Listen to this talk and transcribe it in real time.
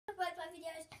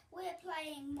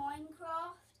playing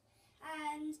Minecraft,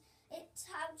 and it's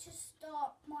how to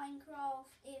start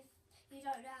Minecraft if you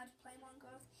don't know how to play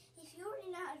Minecraft. If you already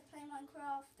know how to play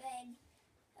Minecraft, then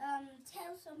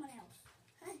tell someone else,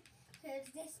 because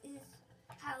this is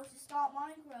how to start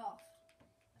Minecraft.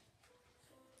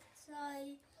 So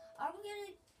I'm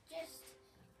gonna just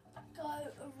go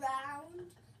around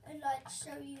and like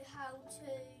show you how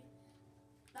to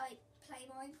like play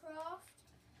Minecraft.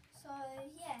 So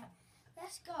yeah,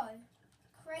 let's go.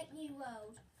 Create new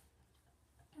world.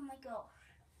 Oh my gosh,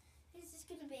 this is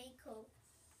gonna be cool.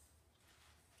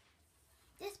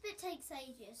 This bit takes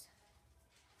ages.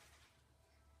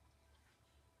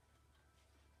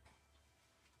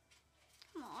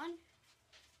 Come on.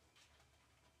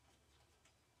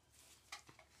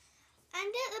 And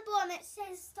at the bottom it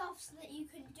says stuff that you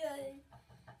can do,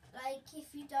 like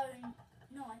if you don't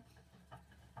know.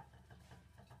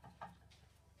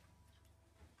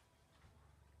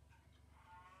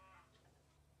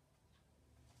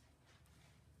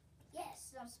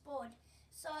 Yes, I've spawned.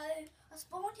 So I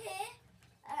spawned here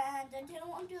and I don't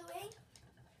know what I'm doing.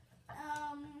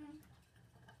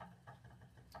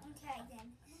 Okay then.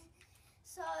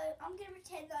 So I'm going to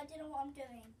pretend that I don't know what I'm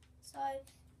doing. So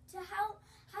how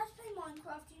to play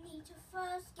Minecraft, you need to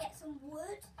first get some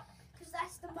wood, because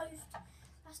that's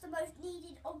the most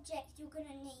needed object you're going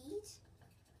to need.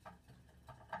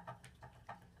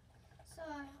 So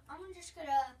I'm just going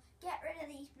to get rid of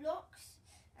these blocks,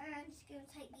 and it's going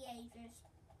to take me ages.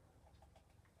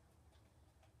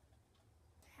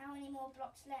 How many more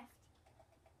blocks left?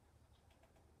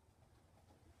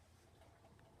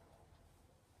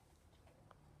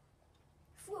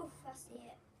 Whew, that's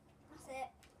it. That's it.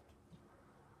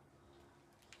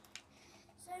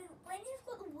 So when you've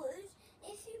got the wood,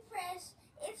 if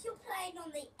you're playing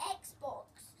on the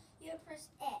Xbox, you press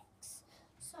X.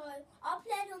 So I'm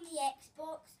playing on the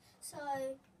Xbox, so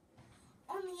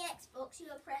on the Xbox you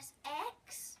press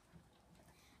X,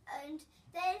 and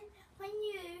then when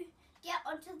you get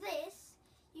onto this,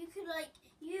 you can like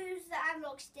use the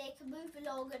analog stick and move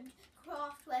along and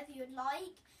craft whatever you'd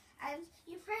like, and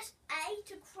you press A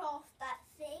to craft that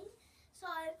thing. So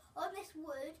on this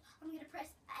wood, I'm going to press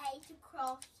A to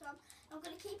craft some. I'm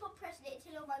going to keep on pressing it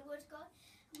until all my wood's gone.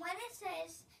 When it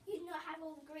says you do not have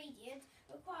all ingredients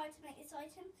required to make this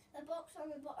item, the box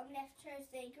on the bottom left shows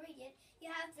the ingredient.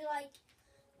 You have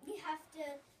to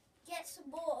get some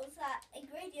more of that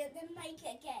ingredient, then make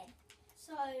it again.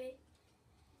 So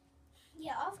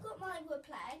yeah, I've got my wood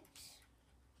planks,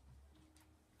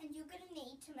 and you're going to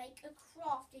need to make a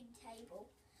crafting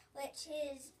table, which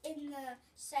is in the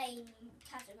same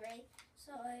category.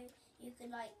 So you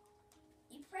can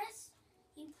you press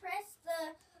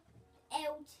the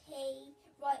LT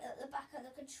right at the back of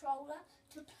the controller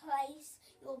to place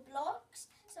your blocks.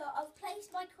 So I've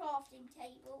placed my crafting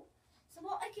table. So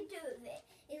what I can do with it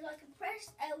is I can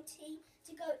press LT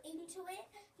to go into it,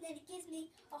 and then it gives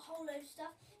me a whole load of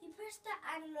stuff. You press the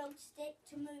analog stick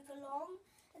to move along,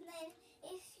 and then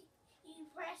if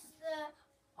you press the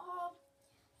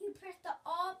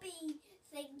RB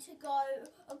thing to go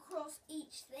across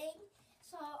each thing.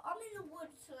 So I'm in the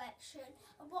wood selection,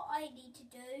 and what I need to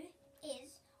do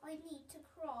is I need to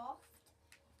craft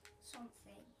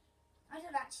something. I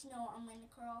don't actually know what I'm going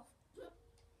to craft.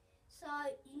 So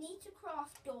you need to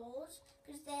craft doors,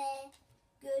 because they're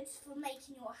good for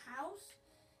making your house.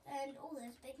 And oh,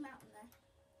 there's a big mountain there.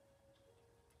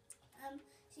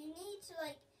 So you need to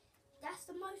that's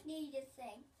the most needed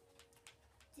thing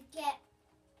to get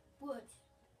wood.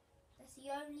 That's the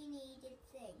only needed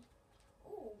thing.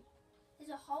 Oh, there's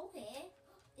a hole here.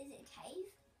 Is it a cave?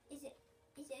 Is it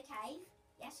a cave?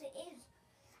 Yes, it is.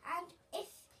 And if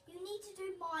you need to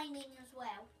do mining as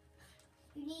well.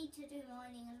 You need to do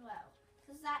mining as well,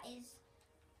 because that is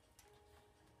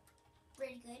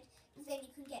really good. Because then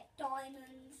you can get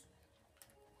diamonds,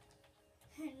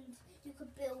 and you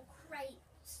can build great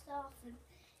stuff, and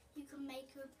you can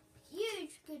make a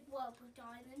huge good world with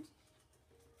diamonds.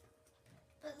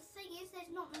 But the thing is,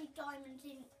 there's not many diamonds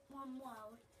in one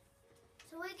world.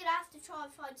 So we're going to have to try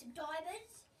and find some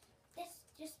diamonds. Let's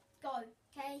just go,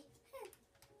 okay?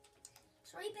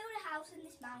 So we build a house in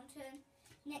this mountain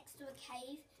next to a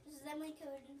cave, so then we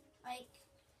can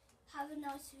have a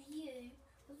nice view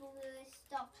with all of this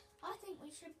stuff. I think we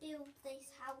should build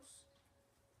this house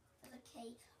as a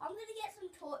cave. I'm going to get some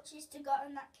torches to go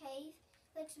in that cave.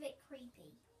 Looks a bit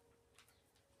creepy.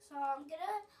 So I'm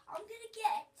gonna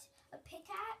get a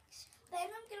pickaxe, then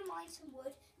I'm gonna mine some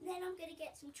wood, and then I'm gonna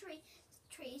get some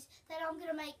trees, then I'm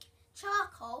gonna make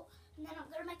charcoal, and then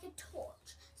I'm gonna make a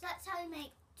torch. So that's how you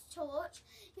make a torch.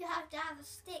 You have to have a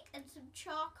stick and some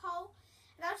charcoal.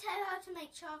 And I'll tell you how to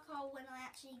make charcoal when I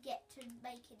actually get to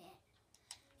making it.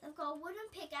 I've got a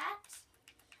wooden pickaxe,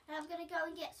 and I'm going to go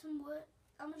and get some wood.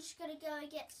 I'm just going to go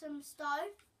and get some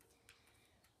stone.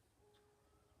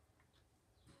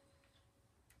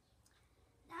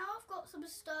 Now I've got some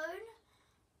stone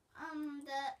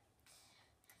that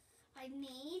I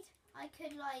need. I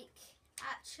could like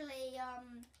actually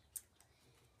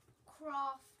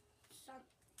craft some.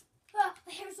 Ah,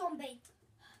 I hear a zombie.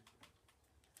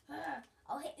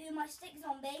 I'll hit you with my stick,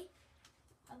 zombie.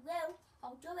 I will.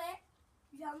 I'll do it.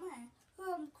 Down there.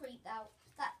 Oh, I'm creeped out.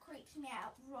 That creeps me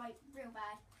out real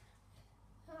bad.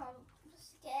 Oh, I'm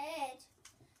scared.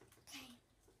 Okay.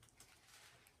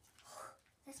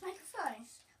 Let's make a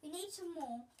furnace. We need some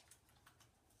more.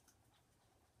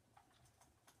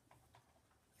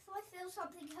 If I feel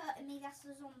something hurting me, that's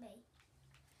the zombie.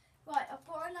 Right, I've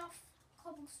got enough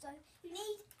cobblestone. You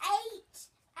need eight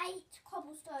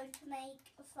cobblestone to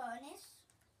make a furnace.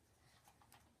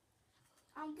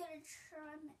 I'm gonna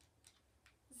try and...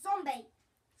 Zombie!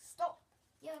 Stop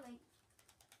yelling.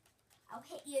 I'll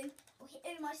hit you. I'll hit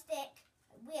you with my stick.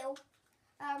 I will.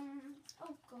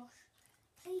 Oh gosh.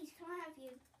 Please, can I have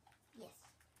you? Yes.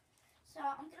 So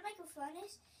I'm gonna make a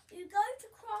furnace. You go to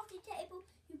crafting table,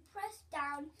 you press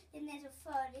down, then there's a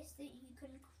furnace that you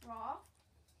can craft.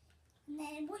 And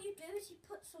then what you do is you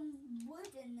put some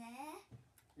wood in there.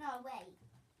 No, wait.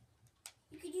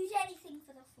 You could use anything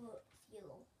for the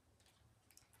fuel.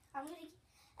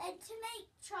 And to make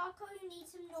charcoal, you need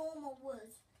some normal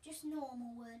wood. Just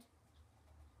normal wood.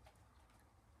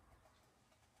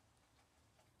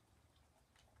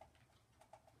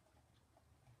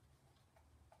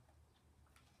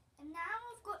 And now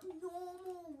I've got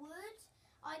normal wood.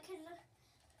 I can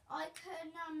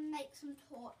make some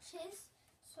torches.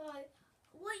 So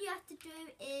what you have to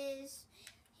do is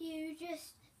you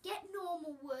just get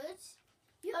normal wood.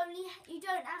 You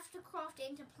don't have to craft it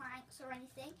into planks or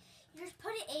anything. You just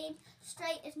put it in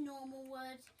straight as normal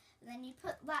wood, and then you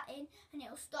put that in, and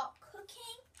it'll start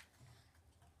cooking.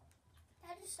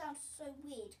 That just sounds so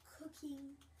weird,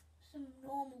 cooking some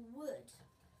normal wood.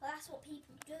 But that's what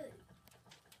people do.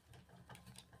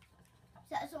 Is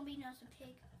that a zombie? No, it's a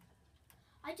pig.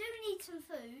 I do need some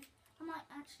food. I might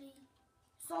actually...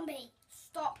 Zombie,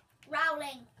 stop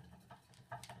growling.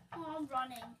 Oh, I'm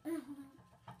running.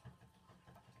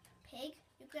 Pig,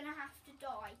 you're gonna have to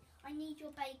die. I need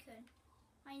your bacon.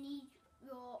 I need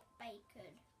your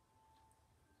bacon.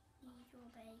 Need your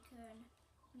bacon.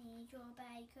 Need your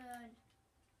bacon.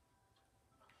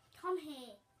 Come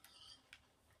here.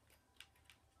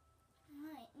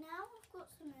 Right, now I've got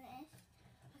some of this.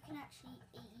 I can actually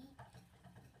eat.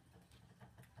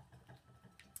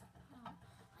 Oh,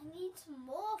 I need some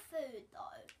more food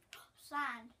though.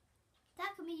 Sand.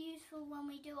 That can be useful when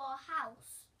we do our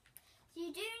house. So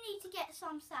you do need to get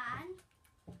some sand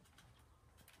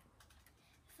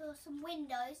for some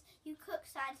windows. You cook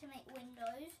sand to make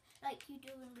windows like you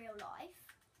do in real life.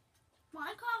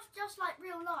 Minecraft's just like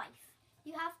real life.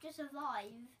 You have to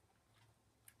survive.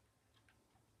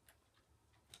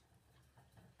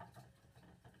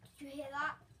 Did you hear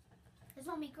that? The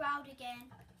zombie growled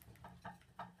again.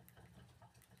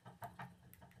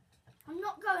 I'm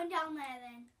not going down there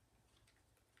then.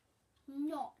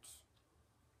 Not.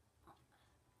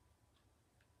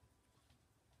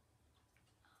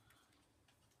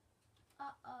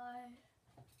 Uh-oh.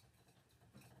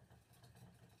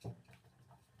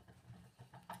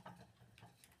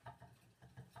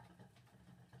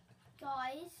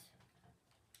 Guys,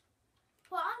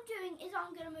 what I'm doing is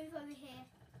I'm going to move over here.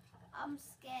 I'm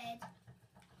scared.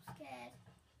 I'm scared.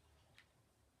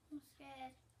 I'm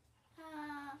scared.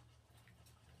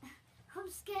 I'm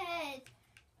scared.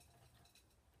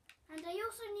 And I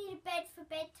also need a bed for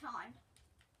bedtime.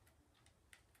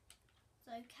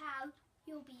 So cow,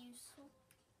 you'll be useful.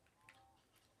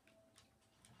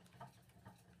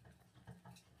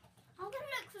 I'm going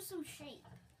to look for some sheep.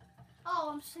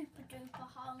 Oh, I'm super duper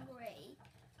hungry.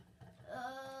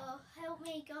 Help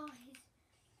me, guys.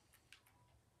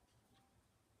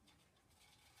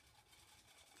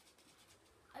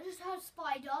 I just heard a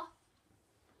spider.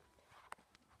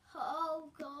 Oh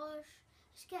gosh.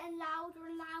 It's getting louder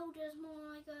and louder as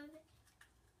more I go over.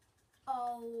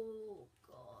 Oh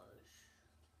gosh.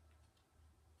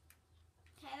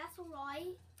 Okay, that's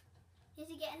alright. Is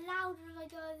it getting louder as I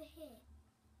go over here?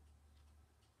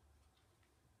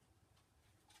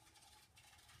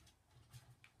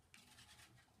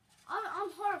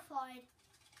 I'm horrified.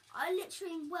 I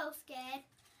literally am well scared.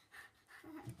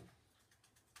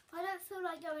 I don't feel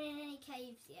like going in any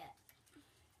caves yet.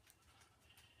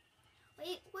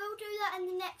 We'll do that in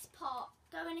the next part.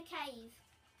 Go in a cave.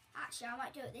 Actually, I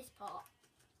might do it this part.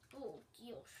 Oh,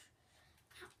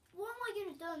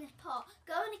 do on this part.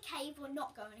 Go in a cave or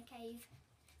not go in a cave.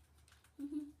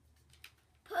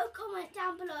 Put a comment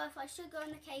down below if I should go in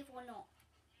the cave or not.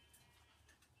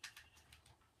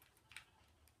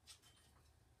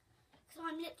 Because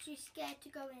I'm literally scared to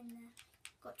go in there.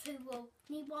 Got 2 wool.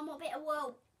 Need 1 more bit of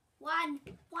wool. One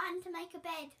to make a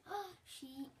bed.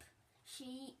 Sheep,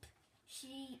 sheep,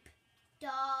 sheep.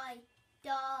 Die,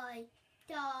 die,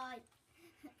 die.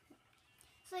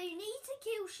 So you need to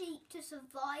kill sheep to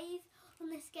survive on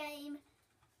this game.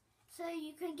 So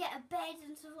you can get a bed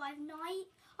and survive night.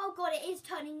 Oh god, it is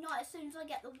turning night as soon as I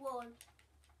get the wool.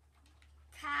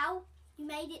 Cow, you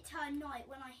made it turn night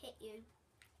when I hit you.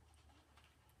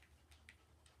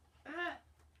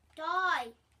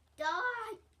 Die,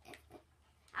 die.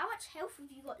 How much health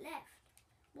have you got left?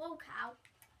 Whoa, cow.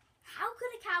 How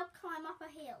could a cow climb up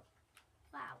a hill?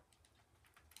 Wow.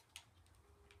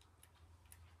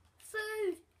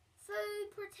 Food,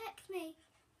 food, protect me.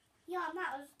 Yeah,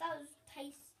 that was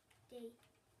tasty.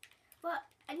 But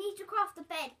I need to craft the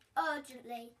bed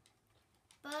urgently.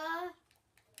 Burr.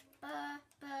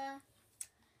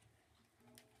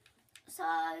 So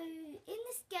in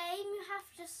this game you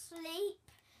have to sleep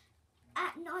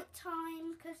at night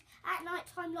time because at night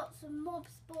time lots of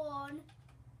mobs spawn.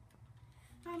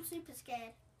 I'm super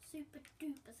scared. Super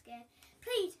duper scared.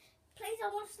 Please, please, I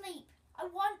want to sleep. I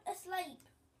want to sleep.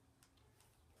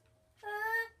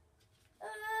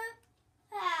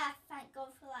 Thank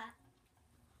God for that.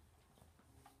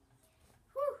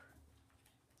 Whew.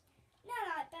 No,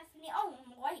 Bethany. Oh,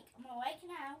 I'm awake. I'm awake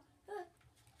now.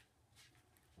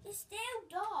 It's still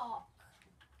dark.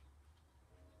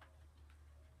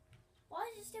 Why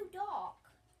is it still dark?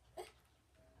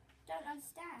 Don't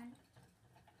understand.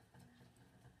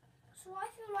 So I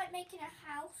feel like making a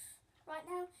house right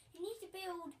now. You need to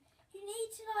build. You need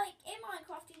to, like, in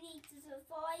Minecraft, you need to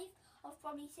survive. I've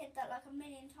probably said that like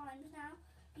 1,000,000 times now.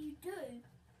 You do.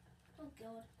 Oh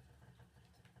God.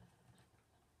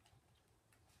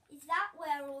 Is that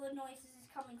where all the noises is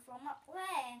coming from? Up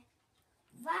there.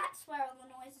 That's where all the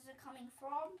noises are coming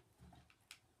from.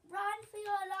 Run for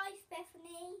your life,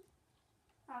 Bethany.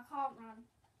 No, I can't run.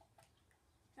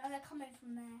 No, they're coming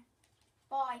from there.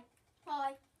 Bye.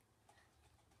 Bye.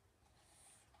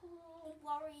 Oh,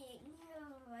 worrying.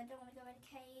 Oh, I don't want to go in a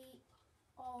cave.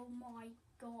 Oh my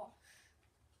gosh.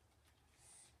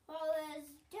 Well, there's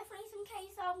definitely some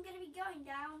caves that I'm going to be going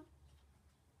down.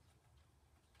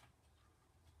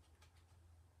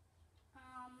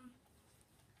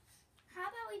 How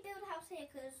about we build a house here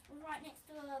because we're right next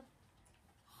to a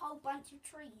whole bunch of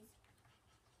trees.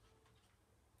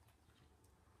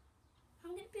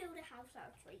 I'm going to build a house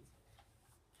out of trees.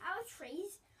 Out of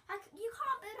trees? You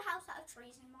can't build a house out of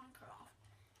trees in Minecraft.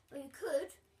 But you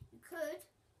could. You could.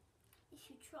 If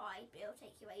you tried, but it'll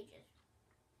take you ages.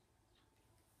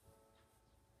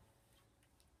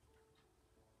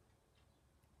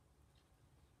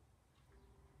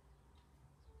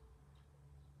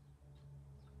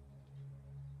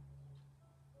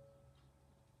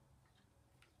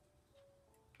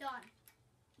 Done.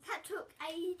 That took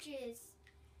ages.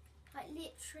 Like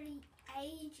literally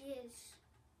ages.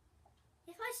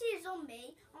 If I see a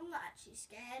zombie, I'm not actually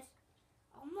scared.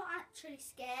 I'm not actually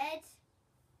scared.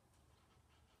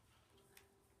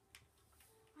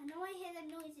 I know I hear the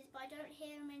noises, but I don't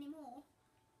hear them anymore.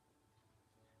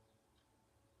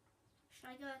 Should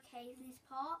I go a cave in this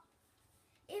part?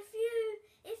 If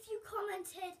you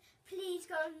commented, please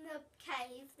go in the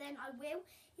cave, then I will.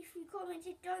 If you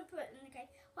commented, don't put it in the cave.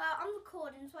 Well, I'm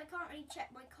recording, so I can't really check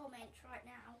my comments right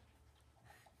now.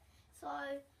 So,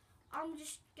 I'm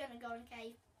just gonna go in the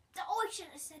cave. Oh, I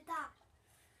shouldn't have said that.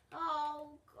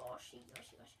 Oh, goshy.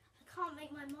 I can't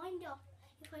make my mind up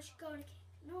if I should go in a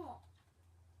cave or not.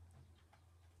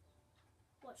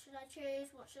 What should I choose?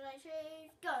 What should I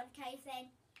choose? Go in the cave then.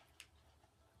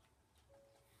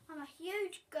 I'm a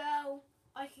huge girl.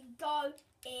 I can go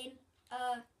in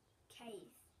a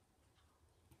cave.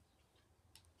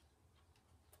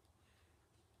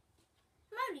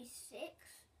 I'm only 6.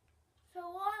 So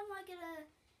why am I gonna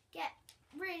get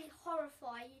really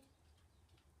horrified?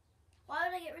 Why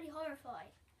would I get really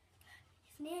horrified?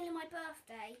 It's nearly my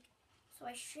birthday, so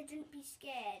I shouldn't be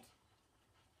scared.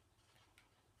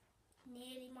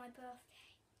 Nearly my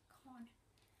birthday. Come on.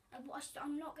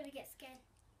 I'm not gonna get scared.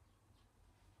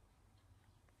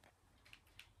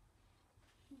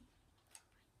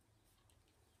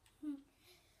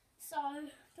 So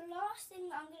the last thing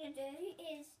that I'm going to do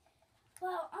is,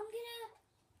 well, I'm going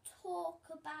to talk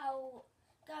about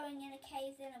going in a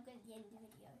cave, then I'm going to end the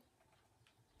video.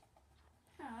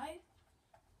 Hello?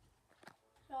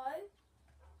 Hello?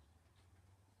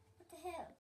 What the hell?